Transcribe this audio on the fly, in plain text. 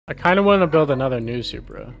I kind of want to build another new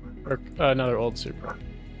Supra. Or another old Supra.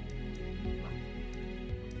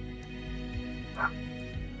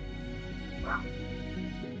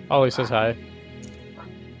 Ollie says hi.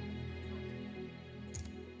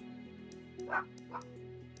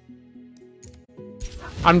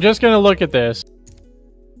 I'm just gonna look at this.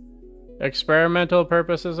 Experimental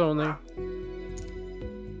purposes only.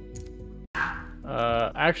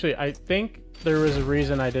 Actually, I think there was a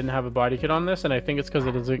reason I didn't have a body kit on this, and I think it's because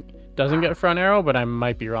it doesn't get front arrow, but I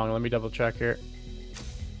might be wrong. Let me double check here.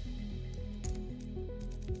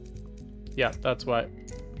 Yeah, that's why.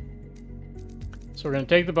 So we're gonna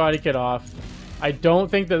take the body kit off. I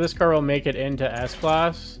don't think that this car will make it into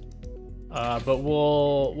S-Class, but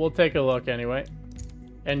we'll take a look anyway.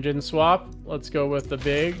 Engine swap. Let's go with the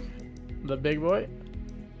big boy.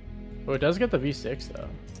 Oh, it does get the V6 though.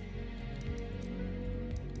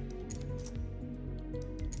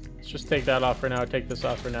 Let's just take that off for now. Take this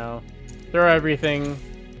off for now. Throw everything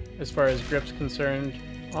as far as grip's concerned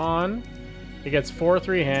on. It gets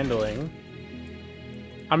 4-3 handling.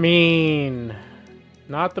 I mean,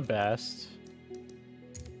 not the best.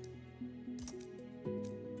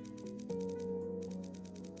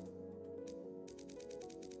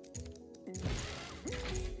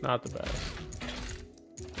 Not the best.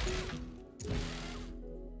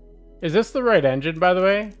 Is this the right engine, by the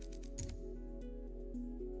way?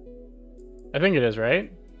 I think it is,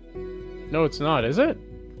 right? No, it's not, is it?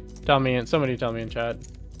 Tell me, somebody tell me in chat.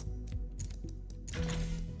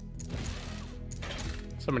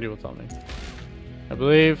 Somebody will tell me. I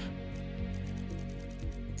believe.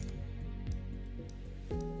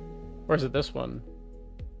 Or is it this one?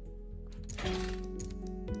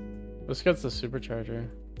 This gets the supercharger.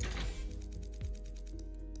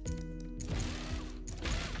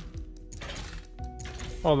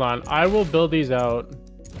 Hold on, I will build these out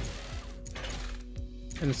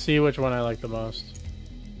and see which one I like the most.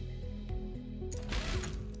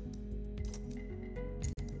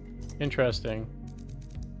 Interesting.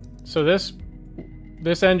 So this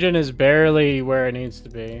engine is barely where it needs to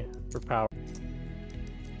be for power.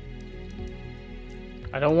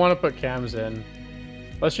 I don't want to put cams in.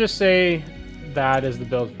 Let's just say that is the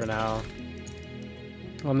build for now.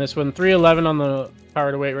 On this one, 311 on the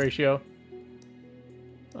power to weight ratio.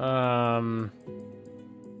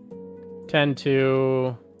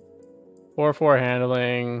 10-2, 4-4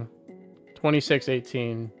 handling,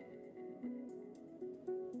 26-18.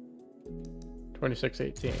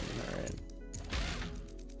 26-18, all right.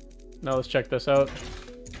 Now let's check this out.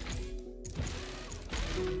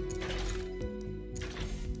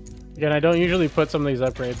 Again, I don't usually put some of these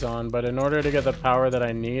upgrades on, but in order to get the power that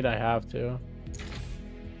I need, I have to.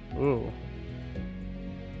 Ooh.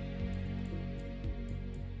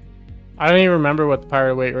 I don't even remember what the power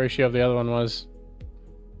to weight ratio of the other one was.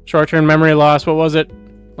 Short-term memory loss, what was it?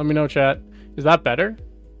 Let me know, chat. Is that better?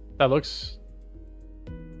 That looks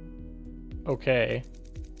okay.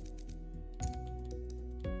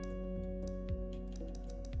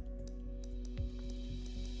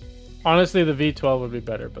 Honestly, the V12 would be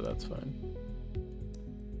better, but that's fine.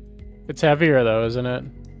 It's heavier though, isn't it?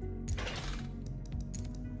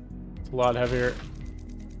 It's a lot heavier.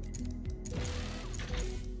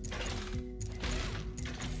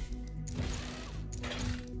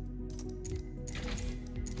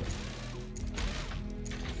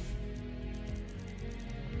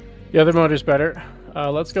 The other motor's better.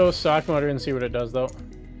 Let's go stock motor and see what it does though.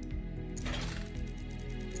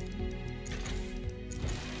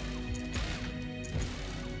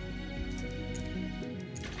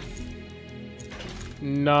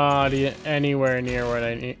 Not anywhere near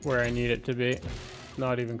where I need it to be.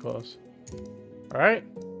 Not even close. All right.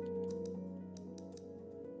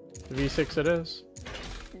 The V6 it is.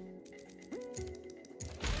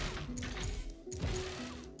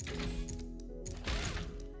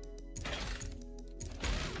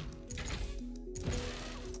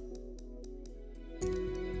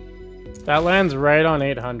 That lands right on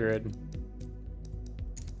 800.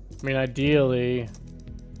 I mean, ideally,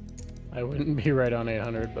 I wouldn't be right on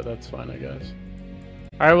 800, but that's fine, I guess.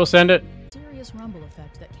 All right, we'll send it. Serious rumble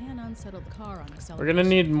effect that can unsettle the car on acceleration. We're gonna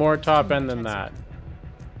need more top end than that.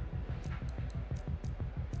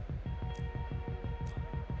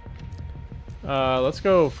 Let's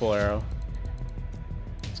go full aero.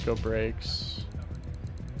 Let's go brakes.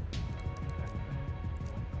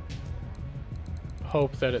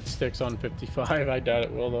 Hope that it sticks on 55. I doubt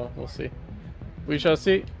it will though. We'll see. We shall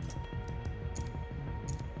see.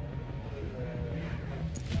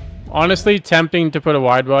 Honestly, tempting to put a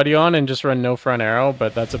wide body on and just run no front arrow,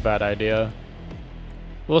 but that's a bad idea.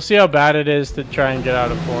 We'll see how bad it is to try and get out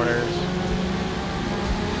of corners.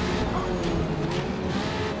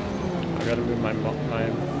 gotta move my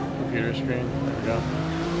computer screen. There we go.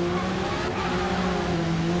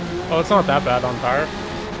 Oh, it's not that bad on power.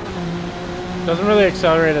 Doesn't really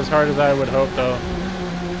accelerate as hard as I would hope, though.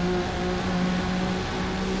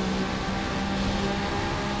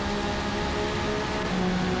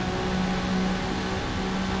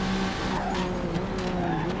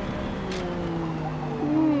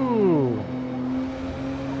 Ooh.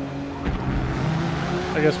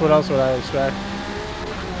 I guess what else would I expect?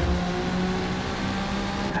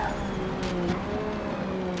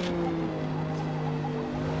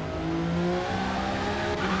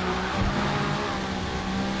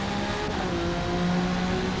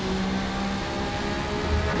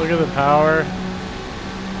 Look at the power.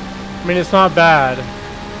 I mean, it's not bad.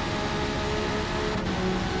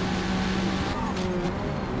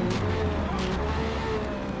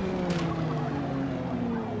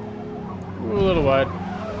 Ooh, a little wide.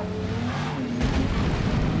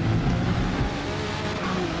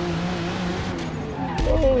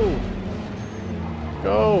 Oh!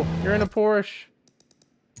 Go! You're in a Porsche.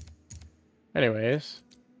 Anyways.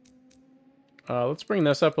 Let's bring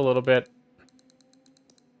this up a little bit.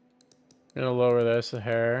 I'm gonna lower this a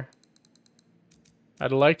hair.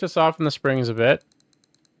 I'd like to soften the springs a bit.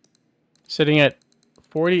 Sitting at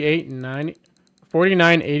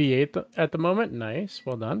 49.88 at the moment. Nice,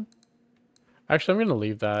 well done. Actually, I'm gonna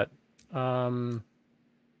leave that. I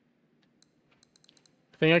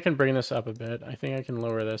think I can bring this up a bit. I think I can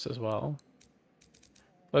lower this as well.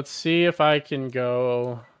 Let's see if I can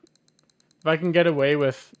go... If I can get away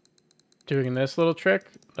with doing this little trick,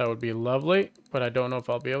 that would be lovely. But I don't know if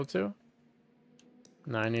I'll be able to.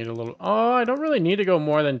 No, I need a little... Oh, I don't really need to go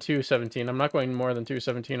more than 217. I'm not going more than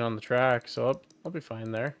 217 on the track, so I'll be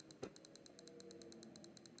fine there.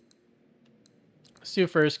 Let's do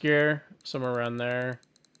first gear, somewhere around there.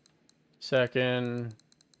 Second,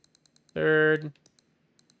 third,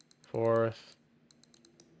 fourth,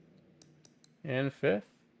 and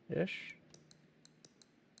fifth-ish.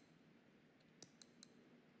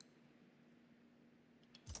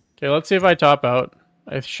 Okay, let's see if I top out.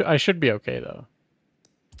 I should be okay, though.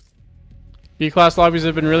 B-Class lobbies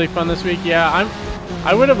have been really fun this week. Yeah,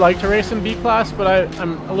 I would have liked to race in B-Class, but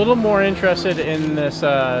I'm a little more interested in this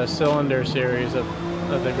cylinder series that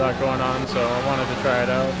they've got going on, so I wanted to try it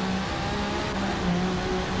out.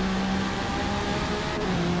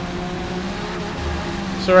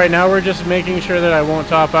 So right now we're just making sure that I won't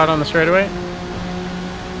top out on the straightaway.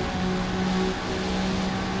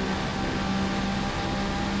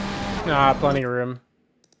 Ah, plenty of room.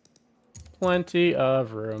 Plenty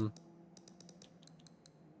of room.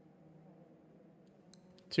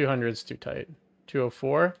 200's too tight.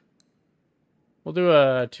 204. We'll do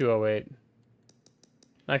a 208.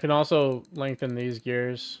 I can also lengthen these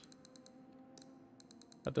gears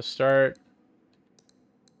at the start.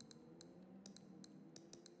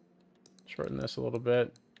 Shorten this a little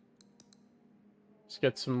bit. Let's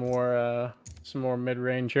get some more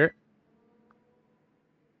mid-range here.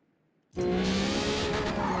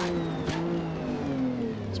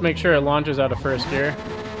 Let's make sure it launches out of first gear.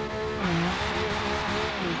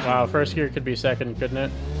 Wow, first gear could be second, couldn't it?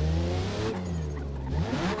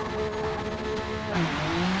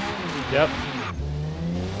 Yep.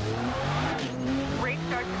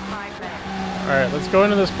 Alright, let's go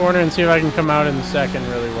into this corner and see if I can come out in the second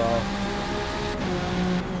really well.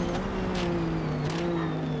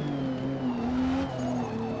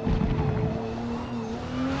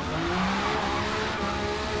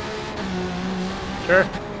 Sure.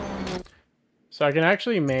 So I can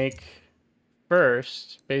actually make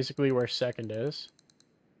first basically where second is.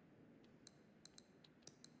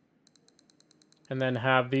 And then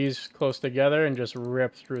have these close together and just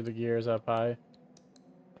rip through the gears up high.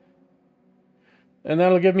 And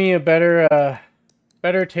that'll give me a better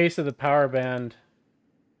taste of the power band.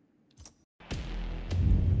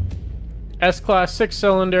 S-Class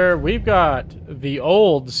 6-cylinder. We've got the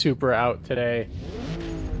old Supra out today.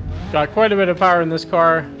 Got quite a bit of power in this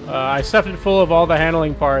car. I stuffed it full of all the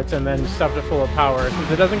handling parts and then stuffed it full of power.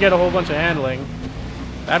 Since it doesn't get a whole bunch of handling,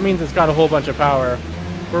 that means it's got a whole bunch of power.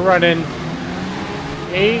 We're running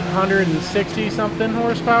 860 something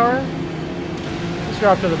horsepower. Let's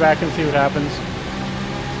drop to the back and see what happens.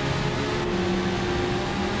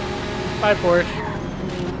 Bye, Porsche.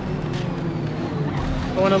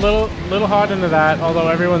 Going a little hot into that, although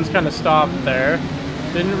everyone's kind of stopped there.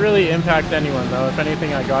 Didn't really impact anyone though. If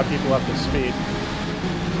anything, I got people up to speed.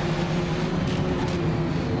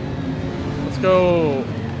 Let's go.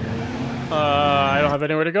 I don't have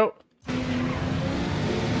anywhere to go.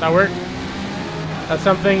 That worked. That's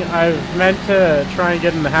something I've meant to try and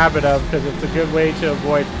get in the habit of because it's a good way to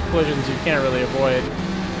avoid collisions you can't really avoid.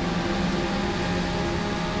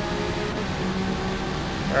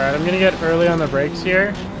 Alright, I'm gonna get early on the brakes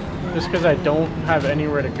here just because I don't have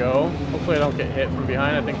anywhere to go. Hopefully I don't get hit from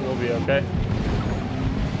behind. I think we'll be okay.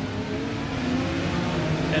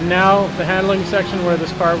 And now the handling section where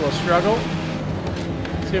this car will struggle.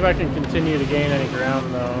 Let's see if I can continue to gain any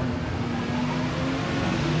ground though.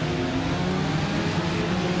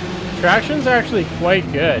 Traction's actually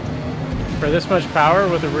quite good for this much power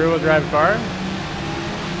with a rear-wheel drive car.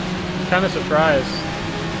 I'm kind of surprised.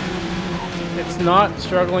 It's not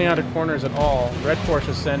struggling out of corners at all. Red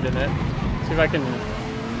Porsche send in it. See if I can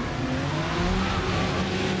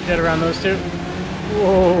get around those two.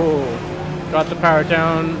 Whoa! Got the power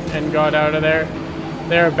down and got out of there.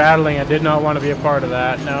 They're battling. I did not want to be a part of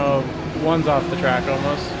that. Now one's off the track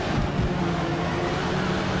almost.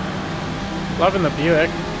 Loving the Buick.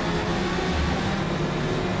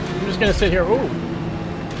 I'm just gonna sit here. Ooh,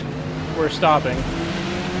 we're stopping,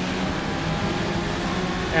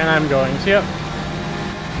 and I'm going. See ya.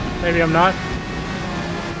 Maybe I'm not.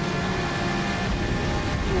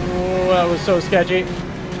 Ooh, that was so sketchy.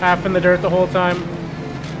 Half in the dirt the whole time.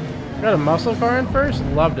 Got a muscle car in first.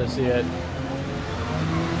 Love to see it.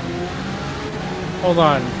 Hold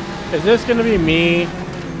on. Is this gonna be me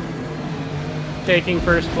taking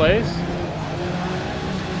first place?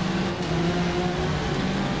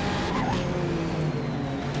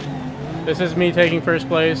 This is me taking first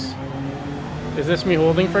place. Is this me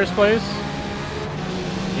holding first place?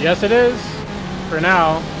 Yes, it is. For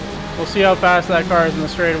now. We'll see how fast that car is in the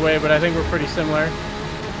straightaway, but I think we're pretty similar.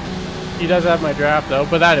 He does have my draft, though.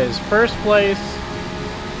 But that is first place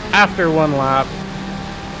after one lap.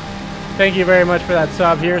 Thank you very much for that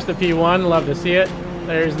sub. Here's the P1. Love to see it.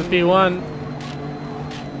 There's the P1.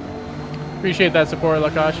 Appreciate that support,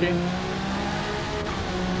 Lakashi.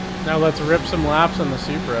 Now let's rip some laps on the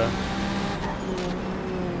Supra.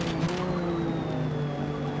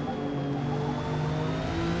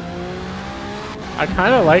 I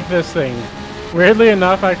kind of like this thing. Weirdly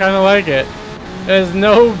enough, I kind of like it. It has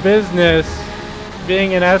no business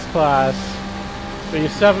being an S-Class, but you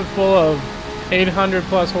stuff it full of 800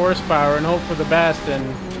 plus horsepower and hope for the best,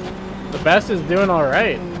 and the best is doing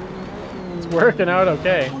alright. It's working out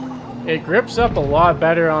okay. It grips up a lot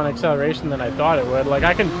better on acceleration than I thought it would. Like,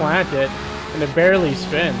 I can plant it, and it barely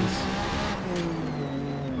spins.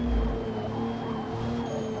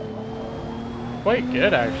 Quite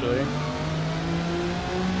good, actually.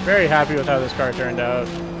 Very happy with how this car turned out.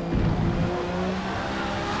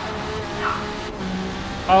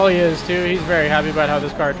 Ollie is too. He's very happy about how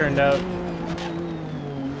this car turned out.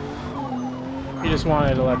 He just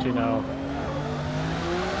wanted to let you know.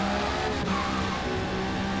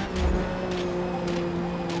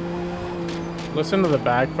 Listen to the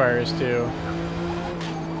backfires too.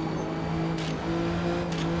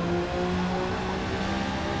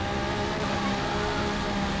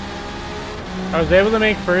 I was able to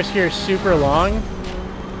make first gear super long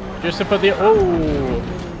just to put the...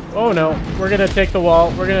 Oh no, we're gonna take the wall.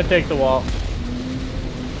 We're gonna take the wall.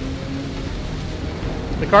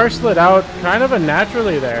 The car slid out kind of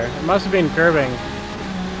unnaturally there. It must have been curving.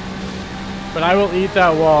 But I will eat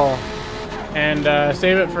that wall and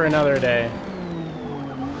save it for another day.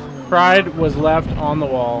 Pride was left on the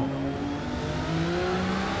wall.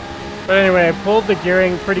 But anyway, I pulled the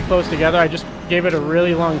gearing pretty close together. I just gave it a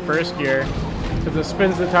really long first gear because it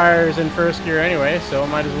spins the tires in first gear anyway, so I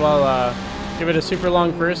might as well give it a super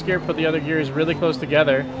long first gear, put the other gears really close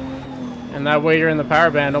together, and that way you're in the power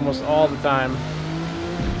band almost all the time.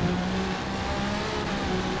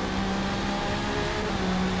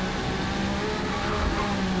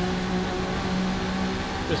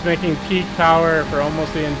 Just making peak power for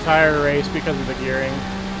almost the entire race because of the gearing.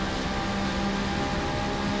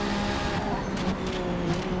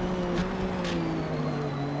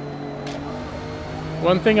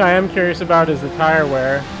 One thing I am curious about is the tire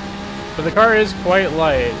wear, but the car is quite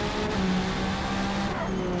light.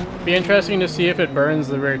 Be interesting to see if it burns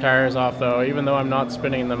the rear tires off though, even though I'm not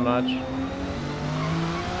spinning them much.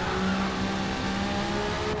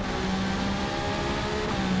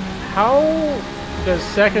 How does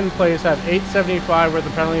second place have 875 where the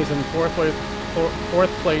penalties and fourth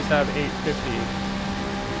place have 850?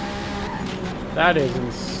 That is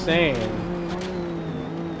insane.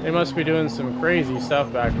 They must be doing some crazy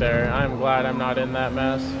stuff back there. I'm glad I'm not in that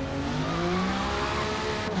mess.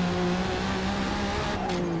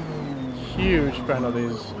 Huge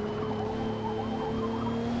penalties.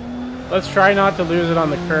 Let's try not to lose it on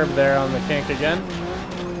the curb there on the kink again.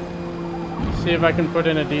 See if I can put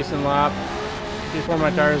in a decent lap. before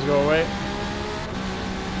my tires go away.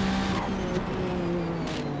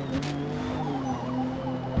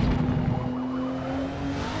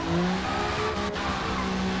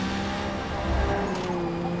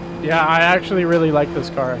 Yeah, I actually really like this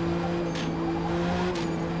car.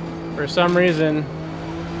 For some reason,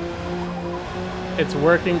 it's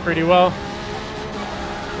working pretty well.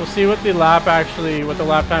 We'll see what the lap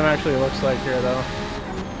time actually looks like here, though.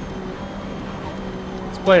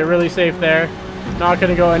 Let's play it really safe there. Not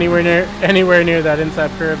gonna go anywhere near that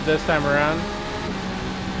inside curve this time around.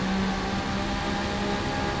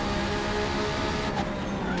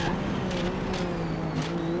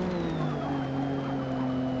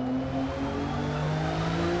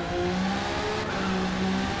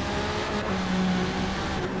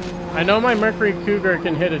 I know my Mercury Cougar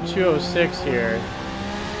can hit a 206 here,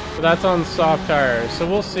 but that's on soft tires, so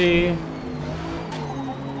we'll see.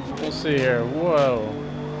 We'll see here. Whoa.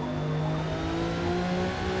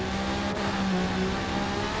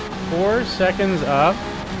 4 seconds up.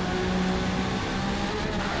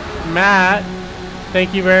 Matt,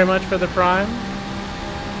 thank you very much for the prime.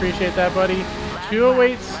 Appreciate that, buddy.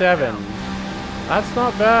 2087. That's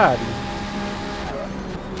not bad.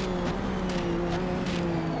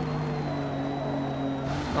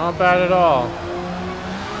 Not bad at all.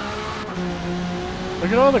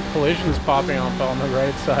 Look at all the collisions popping up on the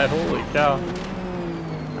right side. Holy cow.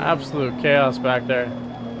 Absolute chaos back there.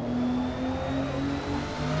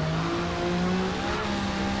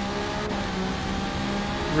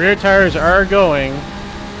 Rear tires are going.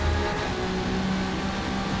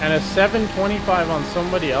 And a 725 on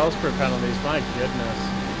somebody else for penalties. My goodness.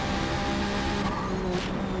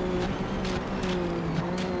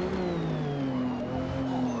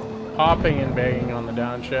 Hopping and banging on the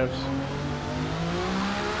downshifts.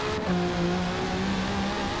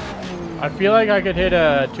 I feel like I could hit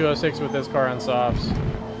a 206 with this car on softs.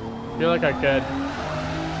 I feel like I could.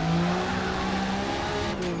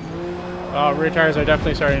 Oh, rear tires are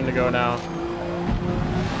definitely starting to go now.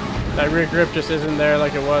 That rear grip just isn't there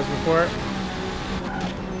like it was before.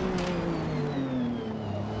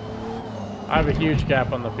 I have a huge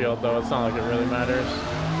gap on the field though. It's not like it really matters.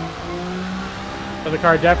 But the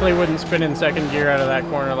car definitely wouldn't spin in second gear out of that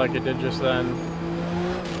corner like it did just then.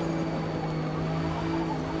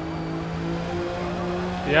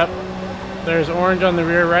 Yep. There's orange on the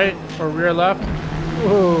rear right, or rear left.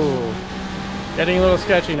 Ooh. Getting a little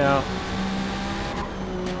sketchy now.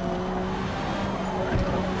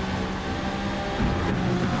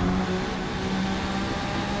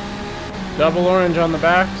 Double orange on the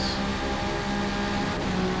backs.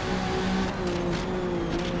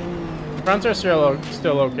 Fronts are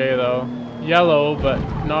still okay though. Yellow, but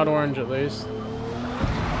not orange at least.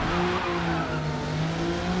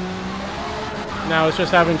 Now it's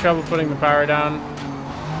just having trouble putting the power down.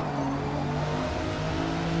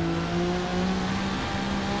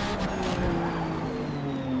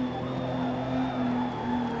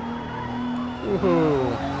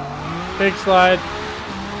 Woohoo. Big slide.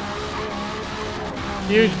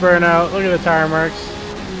 Huge burnout. Look at the tire marks.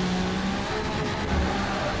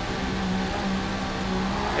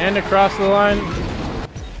 And across the line.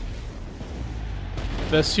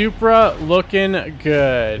 The Supra looking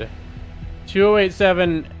good.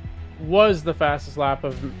 2087 was the fastest lap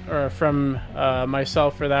from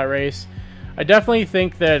myself for that race. I definitely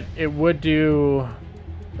think that it would do,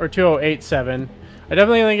 or 2087. I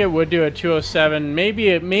definitely think it would do a 207, maybe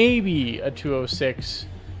a 206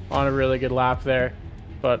 on a really good lap there.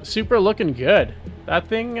 But Supra looking good. That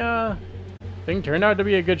thing turned out to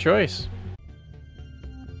be a good choice.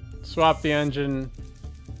 Swap the engine.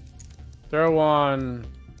 Throw on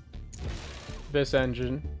this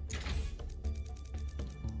engine.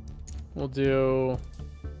 We'll do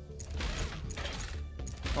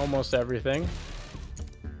almost everything.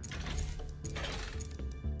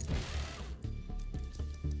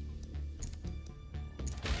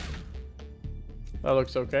 That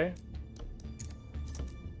looks okay.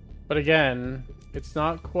 But again, it's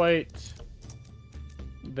not quite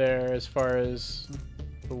there as far as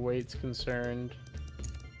the weight's concerned.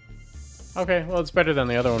 Okay, well, it's better than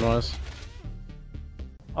the other one was.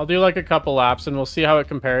 I'll do like a couple laps and we'll see how it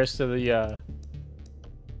compares to the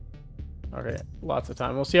okay, lots of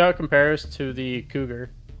time. We'll see how it compares to the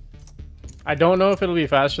Cougar. I don't know if it'll be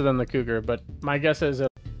faster than the Cougar, but my guess is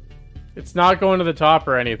it's not going to the top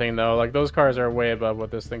or anything though. Like, those cars are way above what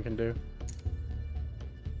this thing can do.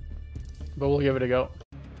 But we'll give it a go.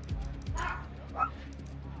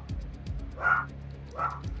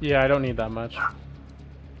 Yeah, I don't need that much.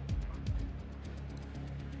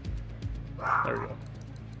 There we go.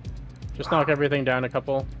 Just knock everything down a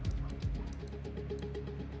couple.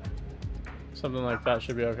 Something like that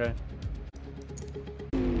should be okay.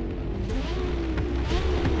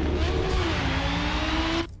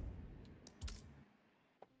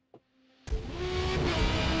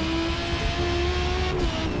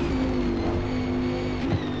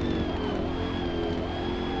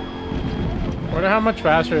 Wonder how much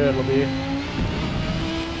faster it'll be.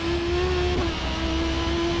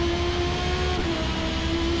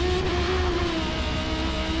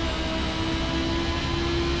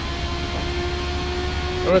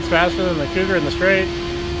 Oh, it's faster than the Cougar in the straight.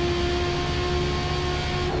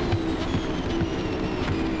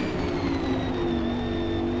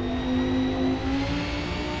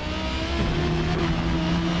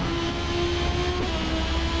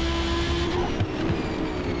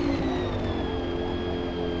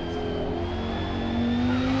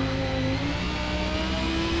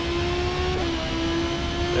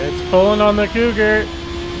 It's pulling on the Cougar.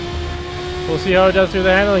 We'll see how it does through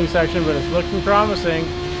the handling section, but it's looking promising.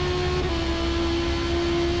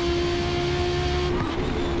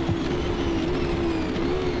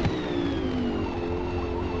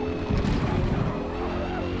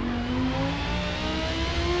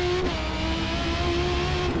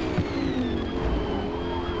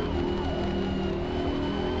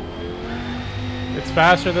 It's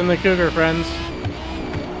faster than the Cougar, friends.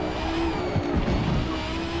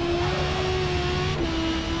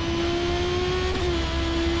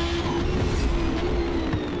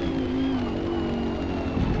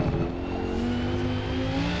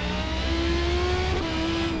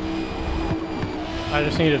 I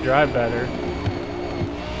just need to drive better.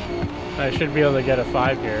 I should be able to get a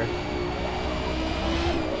 5 here.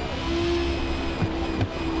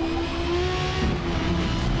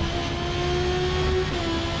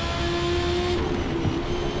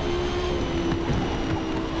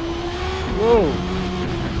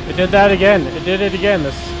 Whoa! It did that again. It did it again.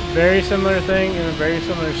 This very similar thing in a very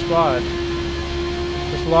similar spot.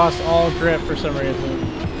 Just lost all grip for some reason.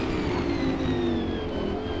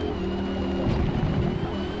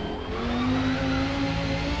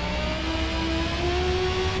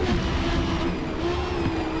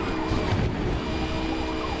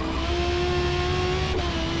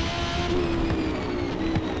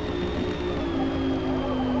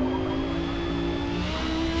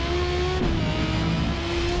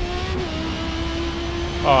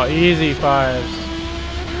 Oh, easy 5s.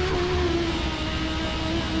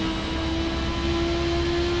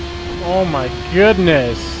 Oh my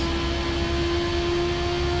goodness.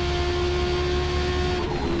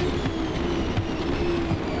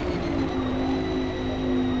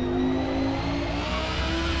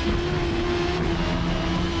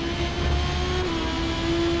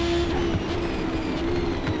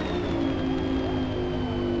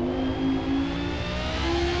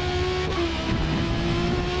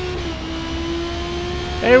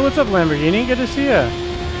 Hey, what's up, Lamborghini? Good to see ya.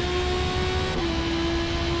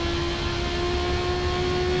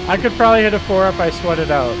 I could probably hit a 4 if I sweat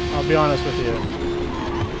it out. I'll be honest with you.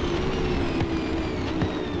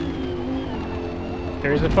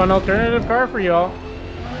 Here's a fun alternative car for y'all.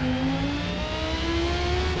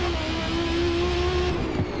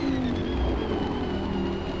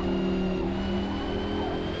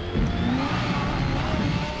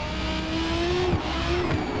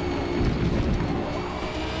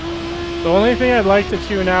 The only thing I'd like to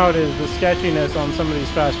tune out is the sketchiness on some of these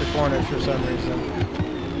faster corners for some reason.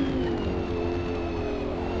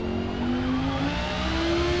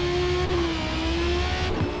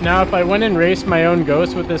 Now, if I went and raced my own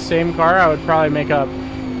Ghost with this same car, I would probably make up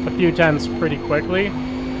a few tenths pretty quickly.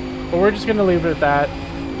 But we're just going to leave it at that.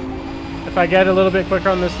 If I get a little bit quicker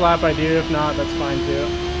on this lap, I do. If not, that's fine too.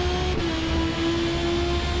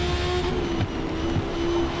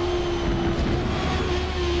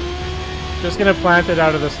 Just gonna plant it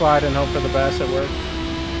out of the slide and hope for the best. It worked.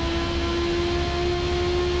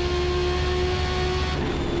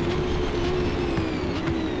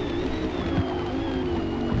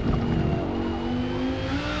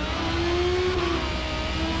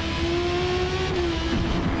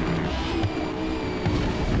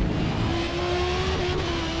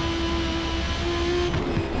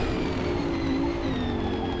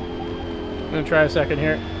 I'm gonna try a second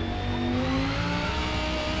here.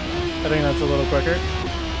 I think that's a little quicker.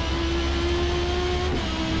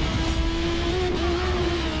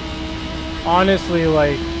 Honestly,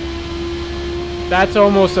 like, that's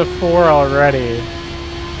almost a 4 already.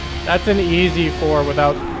 That's an easy 4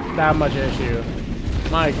 without that much issue.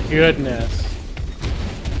 My goodness.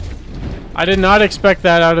 I did not expect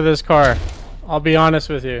that out of this car. I'll be honest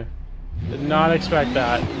with you. Did not expect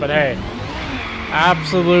that. But hey,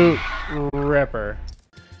 absolute ripper.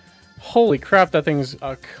 Holy crap, that thing's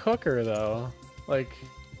a cooker, though. Like...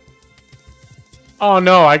 Oh,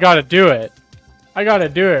 no, I gotta do it. I gotta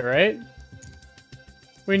do it, right?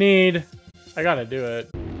 We need... I gotta do it.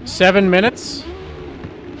 7 minutes?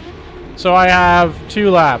 So I have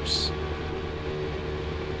 2 laps.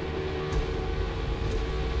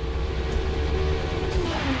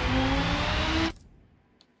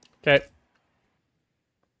 Okay.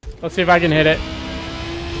 Let's see if I can hit it.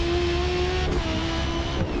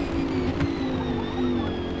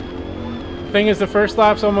 Thing is, the first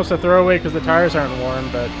lap's almost a throwaway because the tires aren't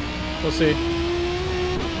warm, but we'll see.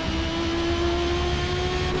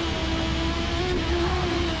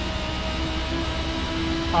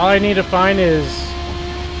 All I need to find is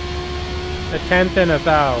a 10th and a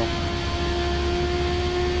thou.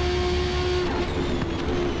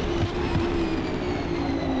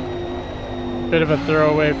 Bit of a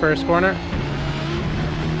throwaway first corner.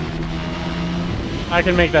 I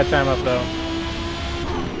can make that time up though.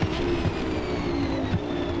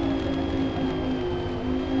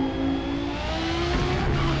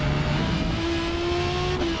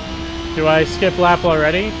 Do I skip lap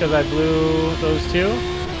already because I blew those 2?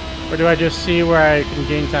 Or do I just see where I can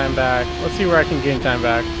gain time back? Let's see where I can gain time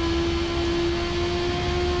back.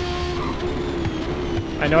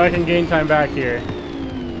 I know I can gain time back here.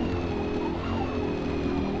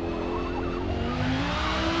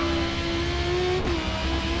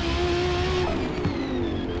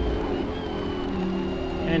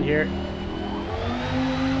 And here.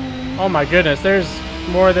 Oh my goodness, there's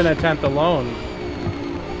more than a 10th alone.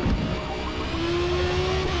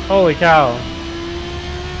 Holy cow.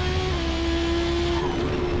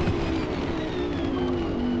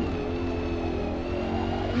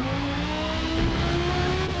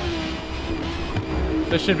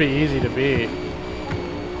 This should be easy to beat.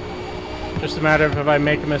 Just a matter of if I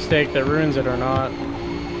make a mistake that ruins it or not.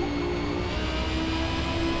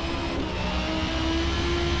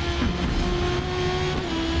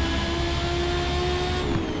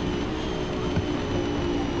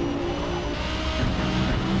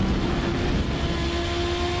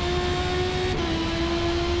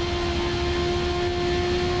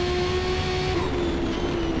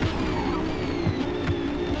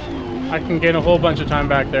 I can gain a whole bunch of time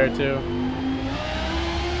back there too.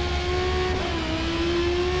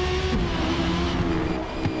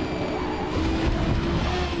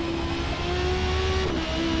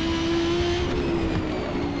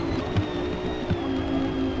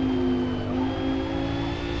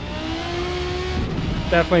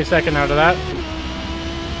 Definitely second out of that.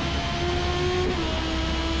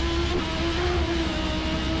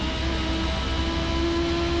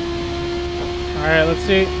 Alright, let's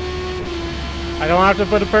see. I don't have to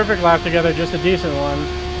put a perfect lap together, just a decent one.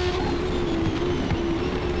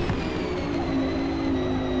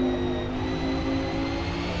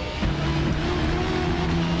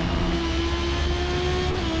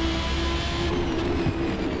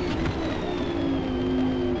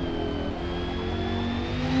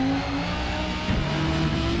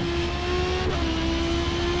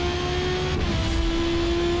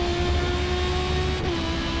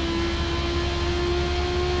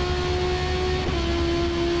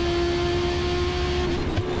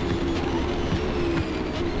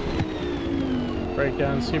 Break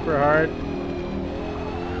down super hard.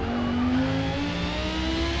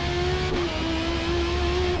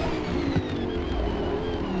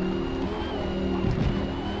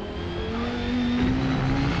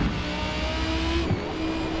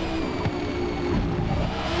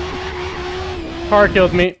 Car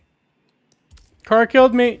killed me. Car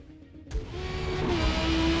killed me.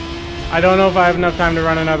 I don't know if I have enough time to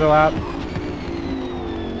run another lap.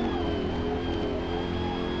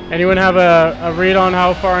 Anyone have a read on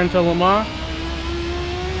how far into Le Mans?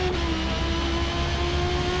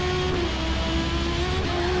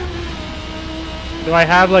 Do I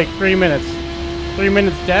have like 3 minutes? 3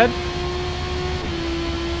 minutes dead?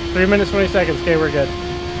 3 minutes, 20 seconds. Okay, we're good.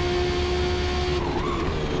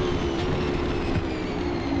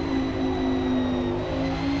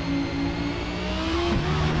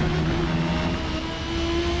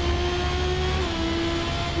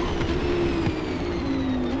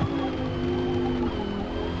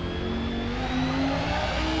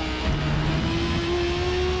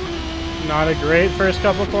 Not a great first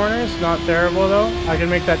couple corners, not terrible though. I can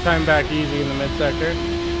make that time back easy in the mid-sector.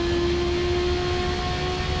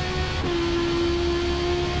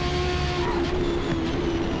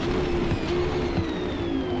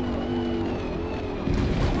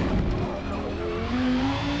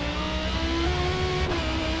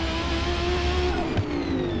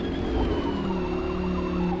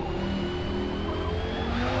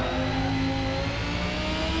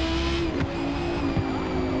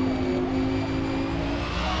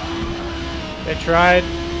 It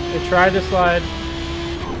tried to slide.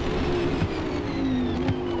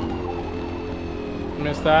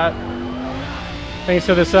 Missed that. Thanks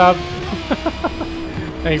for the sub.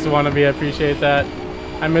 Thanks, Wannabe. I appreciate that.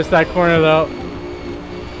 I missed that corner though.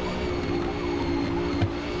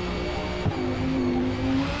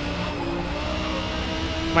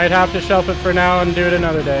 Might have to shelf it for now and do it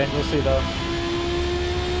another day. We'll see though.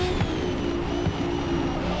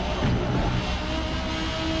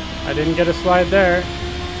 I didn't get a slide there.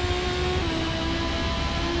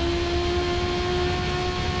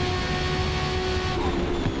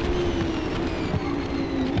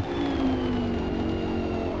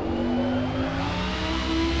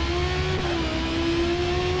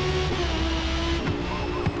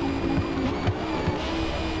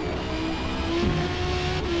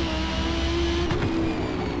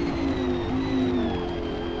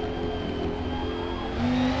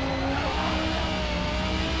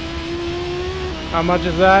 How much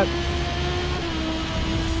is that?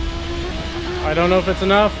 I don't know if it's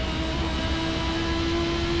enough.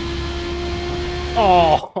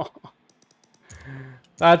 Oh,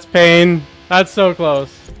 that's pain. That's so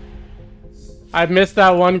close. I missed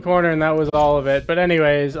that one corner and that was all of it. But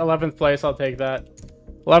anyways, 11th place, I'll take that.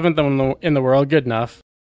 11th in the world, good enough.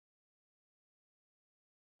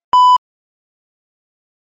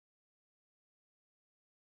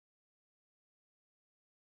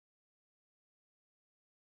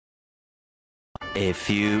 A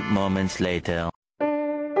few moments later.